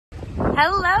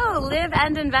Hello, Live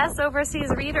and Invest Overseas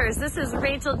readers. This is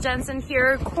Rachel Jensen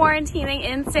here, quarantining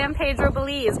in San Pedro,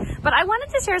 Belize. But I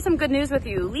wanted to share some good news with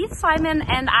you. Lief, Simon,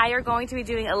 and I are going to be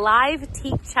doing a live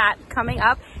Teak chat coming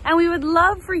up, and we would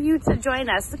love for you to join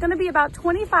us. It's going to be about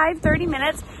 25-30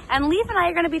 minutes, and Lief and I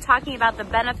are going to be talking about the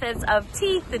benefits of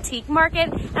Teak, the Teak market,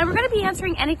 and we're going to be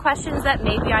answering any questions that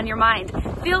may be on your mind.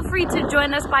 Feel free to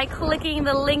join us by clicking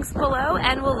the links below,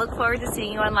 and we'll look forward to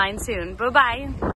seeing you online soon. Bye-bye.